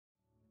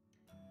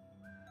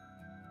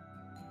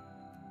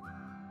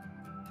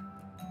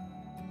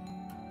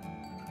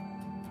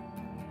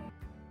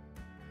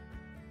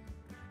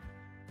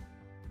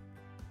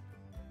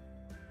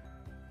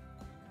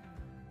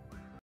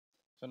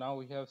So now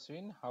we have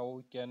seen how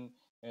we can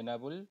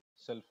enable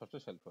Salesforce to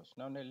Salesforce.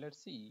 Now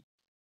let's see,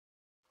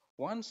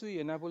 once we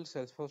enable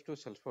Salesforce to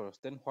Salesforce,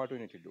 then what we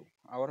need to do?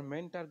 Our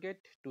main target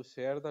to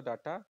share the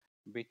data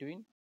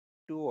between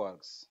two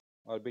orgs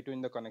or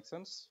between the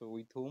connections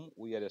with whom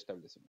we are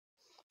establishing.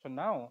 So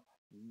now,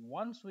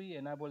 once we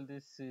enable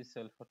this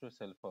Salesforce to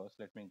Salesforce,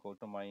 let me go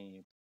to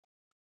my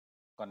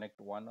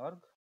connect one org.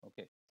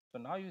 Okay. So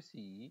now you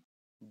see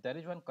there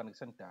is one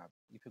connection tab.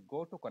 If you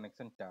go to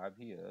connection tab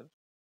here,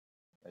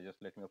 I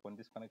just let me open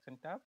this connection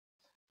tab.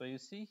 So you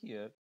see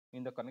here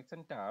in the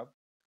connection tab,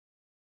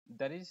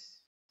 there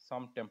is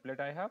some template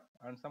I have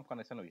and some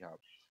connection we have.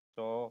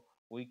 So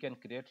we can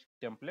create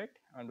template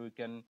and we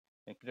can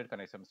create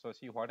connection. So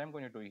see what I'm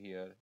going to do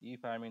here.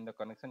 If I'm in the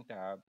connection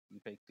tab,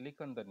 if I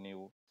click on the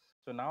new,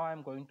 so now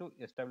I'm going to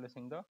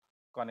establishing the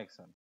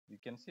connection. You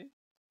can see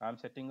I'm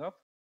setting up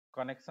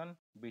connection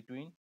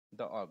between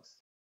the orgs.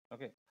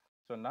 Okay.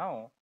 So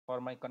now for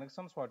my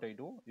connections, what I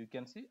do, you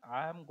can see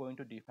I am going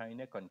to define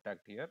a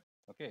contact here.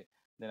 Okay.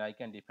 Then I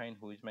can define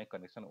who is my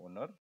connection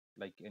owner,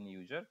 like any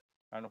user,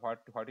 and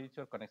what is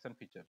your connection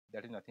feature.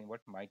 That is nothing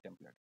but my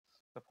template.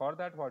 So for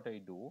that, what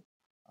I do,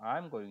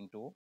 I'm going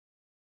to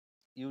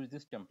use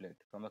this template.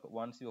 From the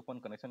once you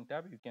open connection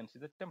tab, you can see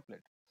the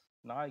template.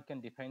 Now I can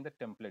define the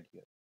template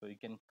here. So you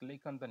can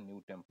click on the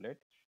new template.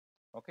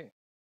 Okay.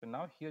 So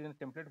now here in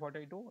the template, what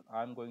I do,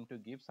 I'm going to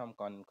give some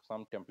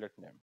template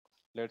name.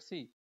 Let's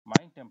see,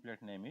 my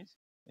template name is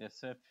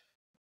SF.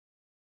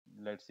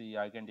 Let's see,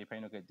 I can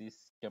define, okay, this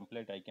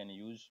template I can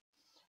use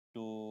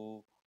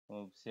to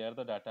share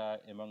the data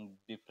among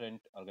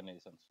different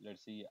organizations.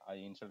 Let's see, I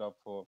instead of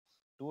two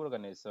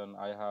organization,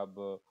 I have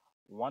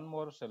one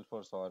more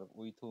Salesforce or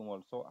with whom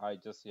also I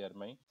just share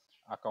my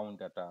account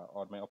data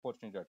or my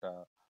opportunity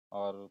data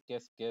or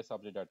case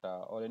object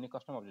data or any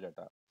custom object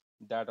data.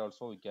 That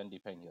also we can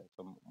define here.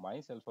 So my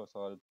Salesforce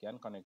org can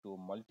connect to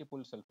multiple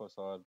Salesforce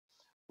org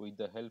with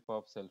the help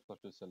of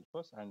Salesforce to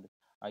Salesforce, and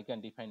I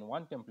can define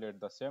one template.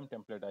 The same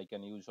template I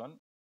can use on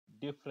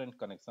different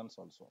connections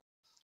also.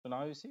 So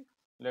now you see,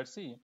 let's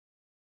see,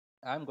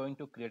 I'm going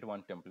to create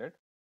one template.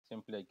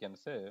 Simply I can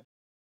say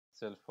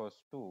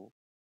Salesforce to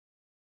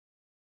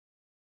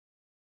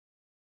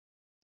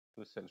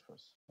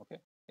Salesforce. Okay,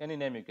 any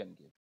name you can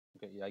give.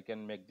 Okay, I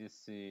can make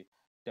this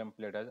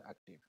template as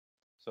active.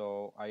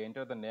 So I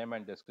enter the name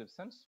and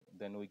descriptions.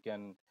 Then we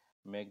can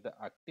make the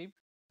active,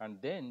 and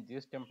then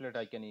this template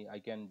I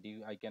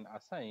can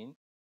assign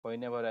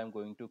whenever I'm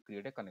going to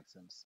create a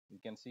connections. You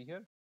can see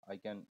here I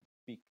can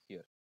pick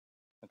here.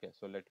 Okay,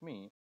 so let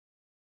me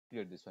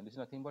create this one. This is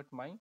nothing but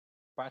my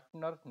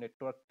partner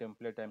network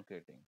template I'm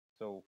creating.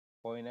 So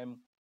when I'm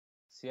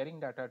sharing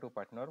data to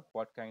partner,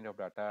 what kind of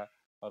data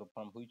or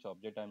from which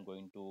object I'm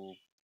going to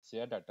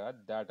share data,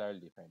 that I'll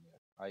define here.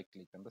 I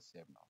click on the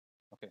save now.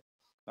 Okay.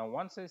 Now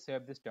once I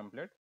save this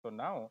template, so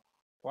now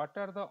what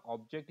are the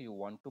object you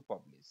want to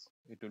publish?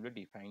 It will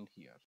be defined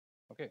here.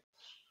 Okay.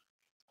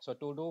 So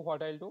to do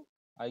what I'll do,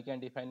 I can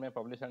define my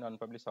published and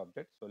unpublished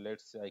object. So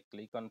let's I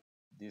click on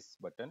this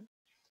button.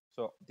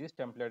 So this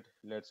template,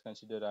 let's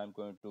consider I'm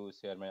going to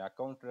share my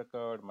account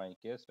record, my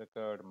case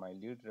record, my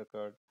lead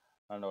record,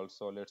 and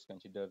also let's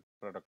consider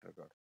product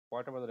record.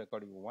 Whatever the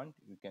record you want,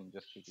 you can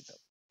just pick it up.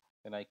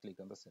 Then I click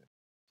on the save.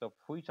 So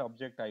which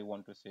object I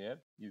want to share,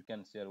 you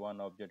can share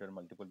one object or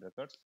multiple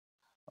records,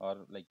 or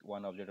like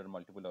one object or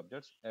multiple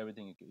objects,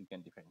 everything you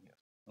can define here.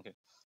 Okay.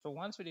 So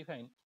once we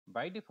define,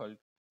 by default,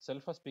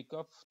 Salesforce pick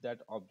up that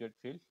object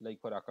field,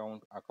 like for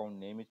account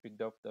name is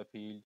picked up the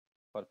field,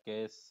 for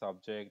case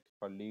subject,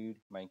 for lead,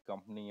 my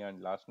company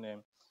and last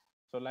name.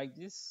 So like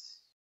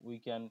this, we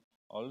can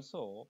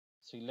also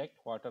select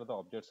what are the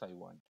objects I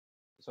want.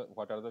 So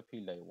what are the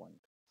field I want.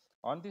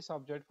 On this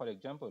object, for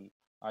example,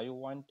 I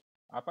want,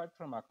 apart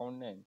from account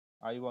name,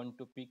 I want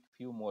to pick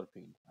few more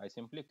field. I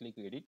simply click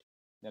edit.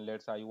 Then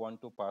let's I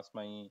want to pass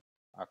my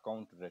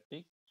account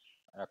rating,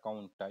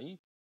 account type.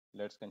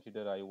 Let's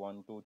consider I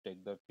want to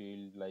take the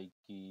field like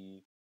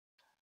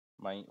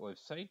my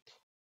website.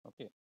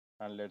 Okay,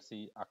 and let's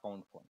see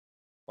account phone.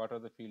 What are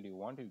the field you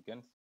want, you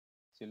can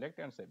select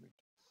and save it.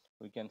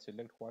 We can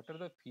select what are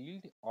the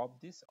field of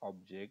this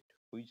object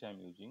which I'm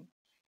using.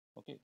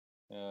 Okay,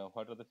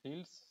 what are the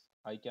fields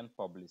I can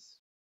publish.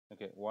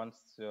 Okay,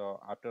 once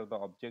after the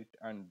object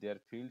and their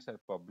fields are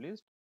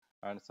published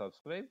and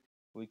subscribed,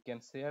 we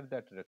can share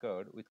that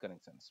record with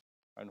connections,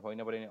 and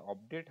whenever any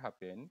update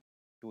happen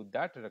to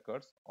that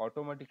records,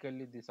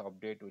 automatically this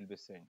update will be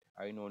sent.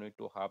 I no need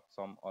to have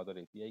some other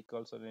API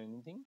calls or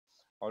anything.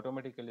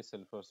 Automatically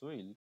Salesforce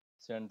will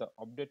send the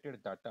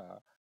updated data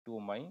to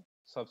my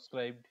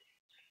subscribed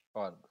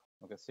org.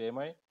 Okay, same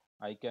way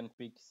I can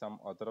pick some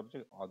other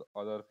object,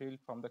 other field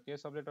from the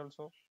case object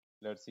also.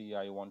 Let's see,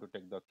 I want to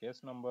take the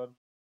case number.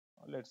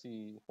 Let's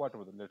see,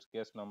 whatever, let's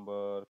case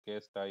number,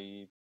 case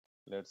type,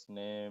 let's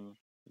name,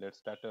 let's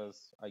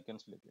status, I can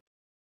select it.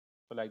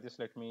 So like this,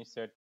 let me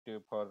set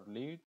for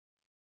lead.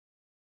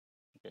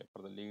 Okay,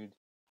 for the lead,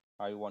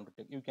 I want to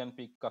take, you can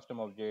pick custom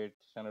object,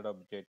 standard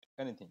object,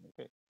 anything.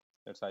 Okay,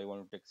 let's, I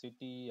want to take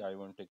city, I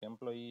want to take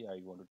employee, I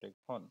want to take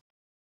phone.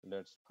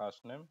 Let's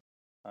first name,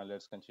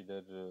 Let's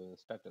consider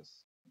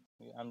status.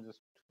 Okay, I'm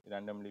just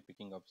randomly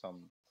picking up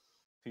some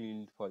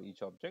field for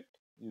each object.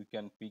 You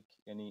can pick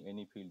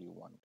any field you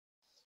want.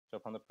 So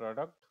from the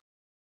product,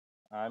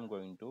 I'm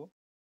going to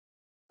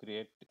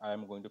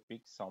I'm going to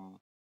pick some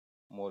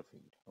more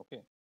field.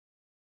 Okay,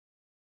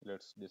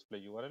 let's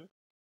display URL,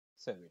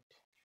 save it.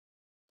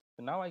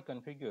 So now I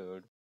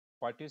configured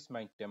what is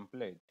my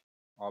template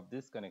of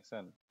this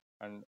connection,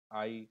 and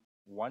I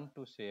want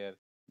to share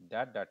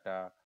that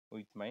data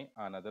with my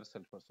another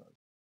Salesforce server.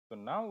 So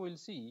now we'll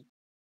see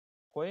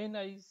when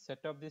I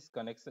set up this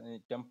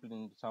connection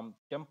template, some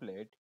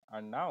template,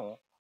 and now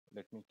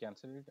let me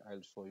cancel it.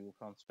 I'll show you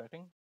from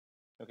starting.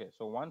 Okay,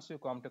 so once you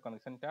come to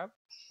connection tab,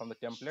 from the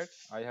template,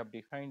 I have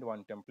defined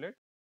one template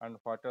and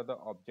what are the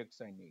objects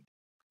I need.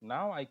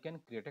 Now I can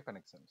create a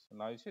connection. So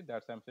now you see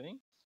that's I'm saying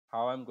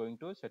how I'm going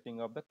to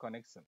setting up the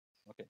connection.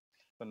 Okay,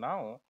 so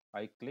now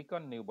I click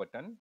on new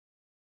button.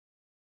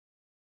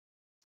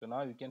 So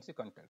now you can see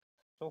contact.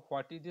 So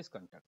what is this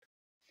contact?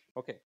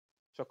 Okay,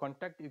 so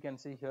contact you can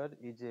see here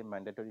is a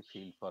mandatory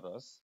field for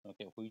us.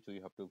 Okay, which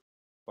we have to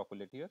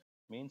populate here.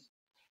 Means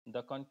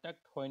the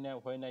contact when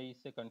I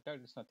say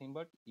contact, it's nothing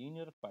but in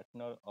your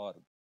partner org,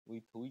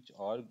 with which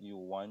org you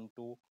want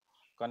to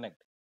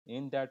connect.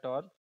 In that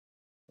org,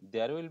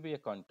 there will be a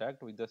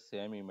contact with the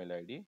same email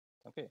ID.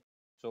 Okay,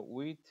 so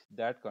with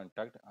that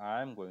contact,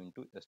 I am going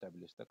to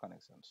establish the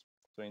connections.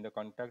 So in the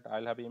contact,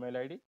 I'll have email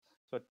ID.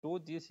 So to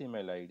this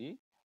email ID,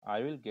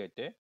 I will get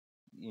a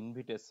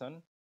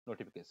invitation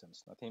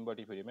notifications. Nothing but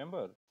if you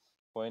remember,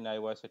 when I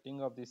was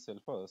setting up this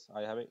Salesforce,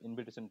 I have an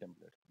invitation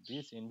template.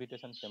 This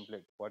invitation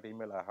template, what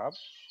email I have,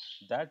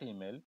 that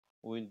email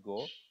will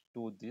go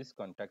to this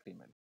contact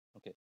email.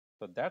 Okay,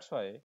 so that's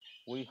why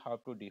we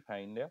have to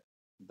define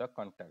the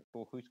contact,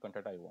 to which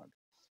contact I want.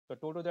 So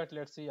to do that,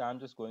 let's see, I'm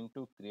just going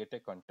to create a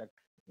contact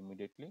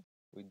immediately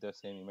with the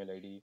same email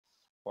ID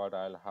what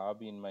I'll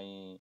have in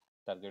my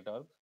target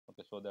org.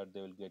 Okay, so that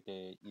they will get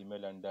a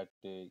email, and that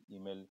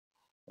email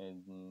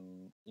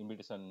and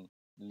invitation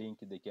link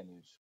they can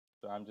use.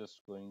 So I'm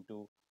just going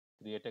to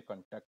create a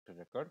contact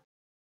record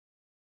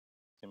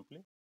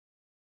simply.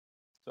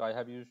 So I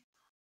have used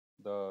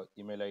the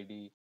email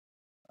ID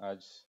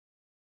as,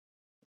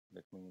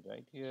 let me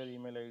write here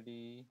email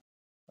ID,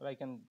 or I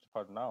can,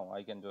 for now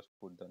I can just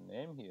put the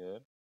name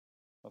here.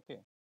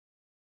 Okay,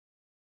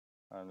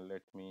 and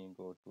let me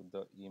go to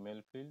the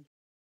email field,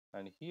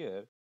 and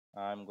here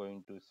I'm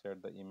going to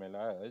set the email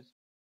as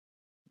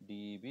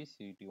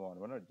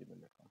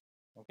dbct11@gmail.com.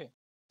 Okay,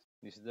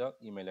 this is the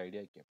email ID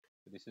I kept.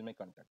 So this is my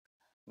contact.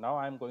 Now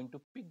I'm going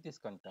to pick this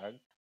contact,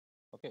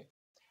 okay,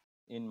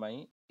 in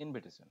my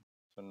invitation.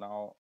 So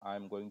now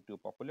I'm going to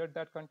populate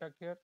that contact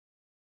here.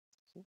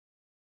 See,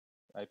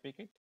 I pick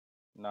it.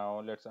 Now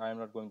let's, I am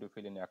not going to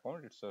fill in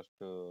account, it's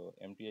just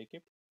empty I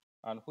kept.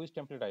 And which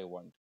template I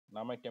want.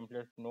 Now my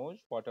template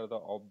knows what are the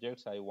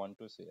objects I want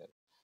to share.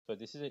 So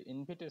this is an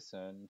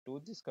invitation to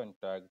this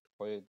contact.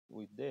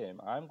 With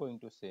them, I'm going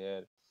to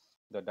share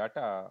the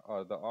data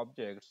or the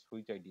objects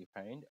which I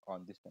defined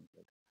on this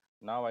template.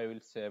 Now I will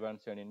save and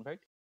send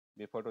invite.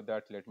 Before to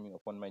that, let me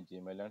open my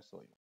Gmail and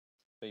show you.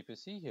 So if you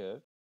see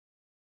here,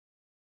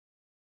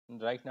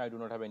 right now I do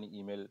not have any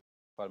email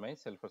for my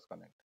Salesforce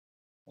Connect.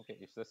 Okay,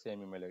 it's the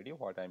same email ID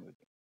what I'm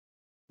using,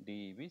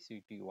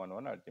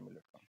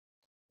 debct11@gmail.com.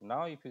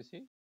 Now if you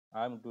see,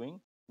 I'm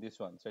doing this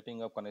one,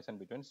 setting up connection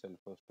between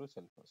Salesforce to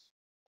Salesforce.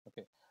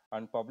 Okay,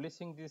 and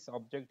publishing this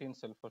object in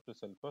Salesforce to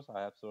Salesforce,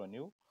 I have shown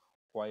you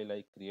while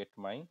I create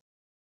my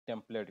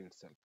template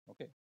itself.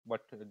 Okay,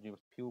 but the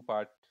few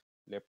part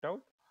left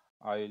out,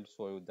 I will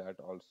show you that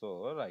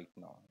also right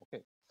now.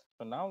 Okay,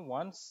 so now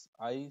once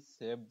I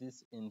save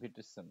this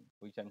invitation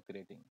which I'm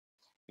creating,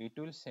 it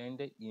will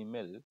send an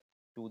email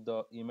to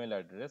the email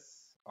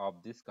address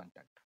of this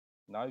contact.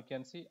 Now you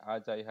can see,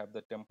 as I have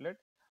the template,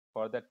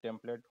 for that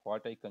template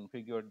what I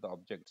configured the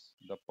objects,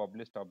 the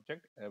published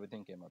object,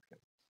 everything came up here.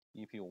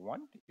 If you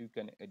want, you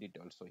can edit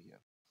also here.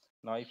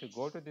 Now if you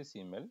go to this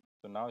email,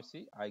 so now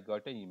see, I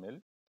got an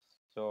email.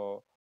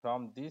 So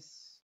from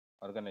these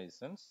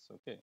organizations,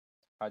 okay,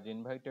 has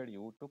invited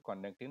you to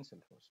connect in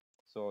Salesforce.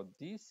 So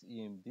this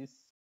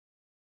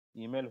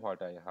email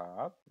what I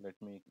have,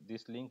 let me,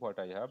 this link what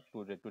I have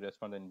to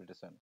respond the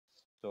invitation.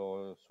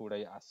 So should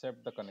I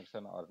accept the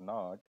connection or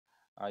not?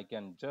 I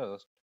can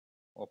just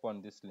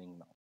open this link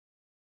now.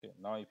 Okay,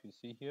 now if you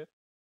see here,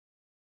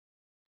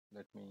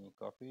 let me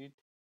copy it.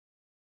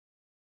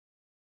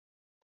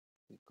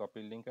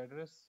 Copy link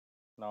address.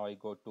 Now I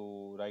go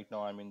to, right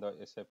now I'm in the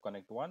SF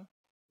Connect 1.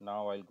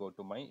 Now I'll go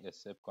to my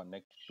SF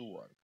Connect 2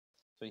 org.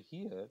 So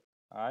here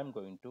I'm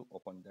going to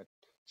open that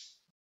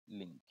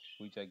link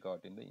which I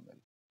got in the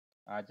email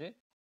as a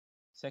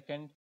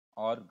second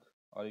org,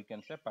 or you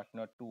can say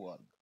partner 2 org.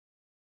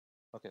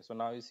 Okay, so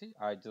now you see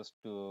I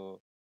just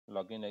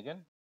log in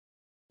again.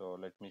 So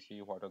let me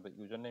see what are the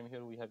username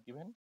here we have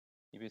given.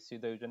 If you see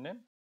the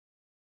username,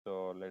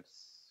 so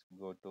let's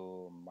go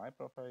to my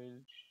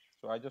profile.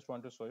 So I just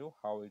want to show you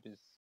how it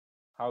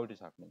is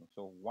happening.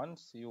 So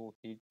once you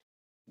hit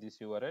this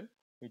URL,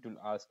 it will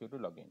ask you to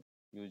log in.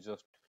 You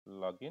just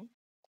log in.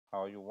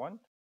 how you want.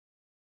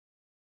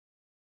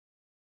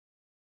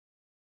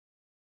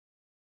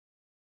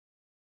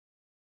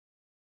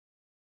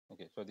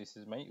 Okay, so this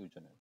is my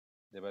username.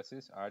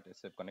 Devasis at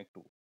SF Connect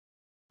 2.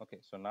 Okay,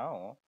 so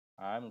now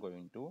I'm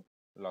going to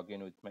log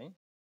in with my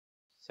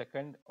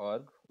second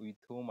org with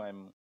whom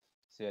I'm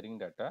sharing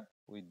data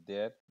with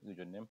their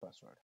username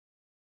password.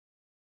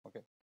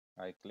 Okay,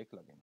 I click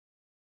login.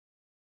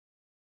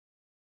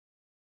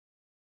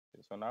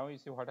 Okay, so now you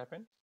see what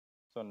happened.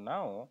 So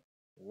now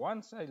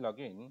once I log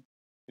in,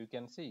 you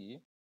can see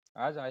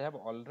as I have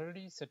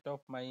already set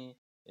up my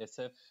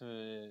SF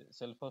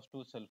Salesforce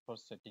to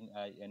Salesforce setting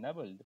I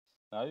enabled.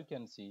 Now you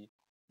can see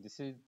this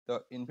is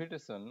the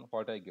invitation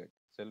what I get.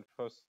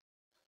 Salesforce,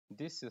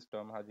 this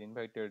system has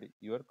invited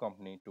your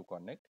company to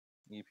connect.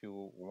 If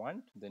you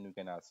want, then you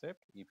can accept.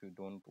 If you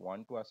don't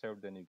want to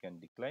accept, then you can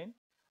decline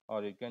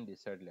or you can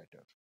decide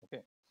later.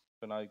 Okay.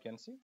 So now you can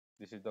see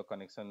this is the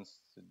connections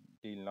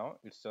till now.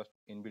 It's just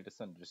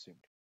invitation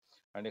received.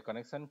 And a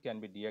connection can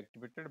be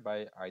deactivated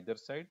by either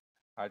side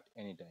at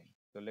any time.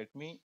 So let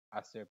me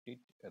accept it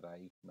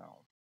right now.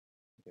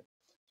 Okay.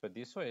 So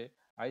this way,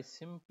 I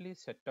simply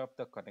set up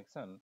the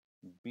connection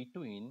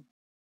between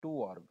two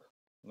org.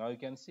 Now you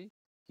can see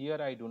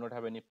here I do not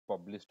have any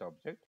published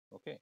object.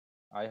 Okay.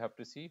 I have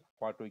to see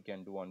what we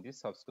can do on this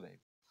subscribe.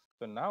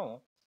 So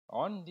now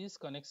on this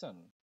connection,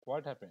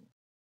 what happened?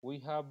 We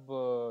have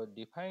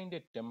defined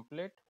a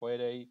template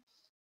where I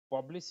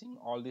publishing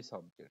all these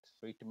objects.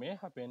 So it may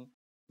happen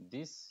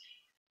this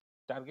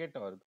target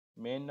org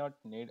may not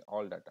need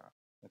all data.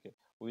 Okay,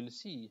 we'll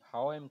see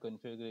how I'm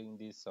configuring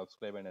this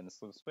subscribe and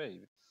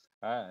unsubscribe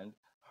and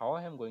how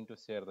I am going to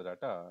share the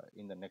data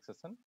in the next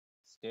session.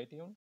 Stay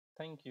tuned.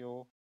 Thank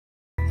you.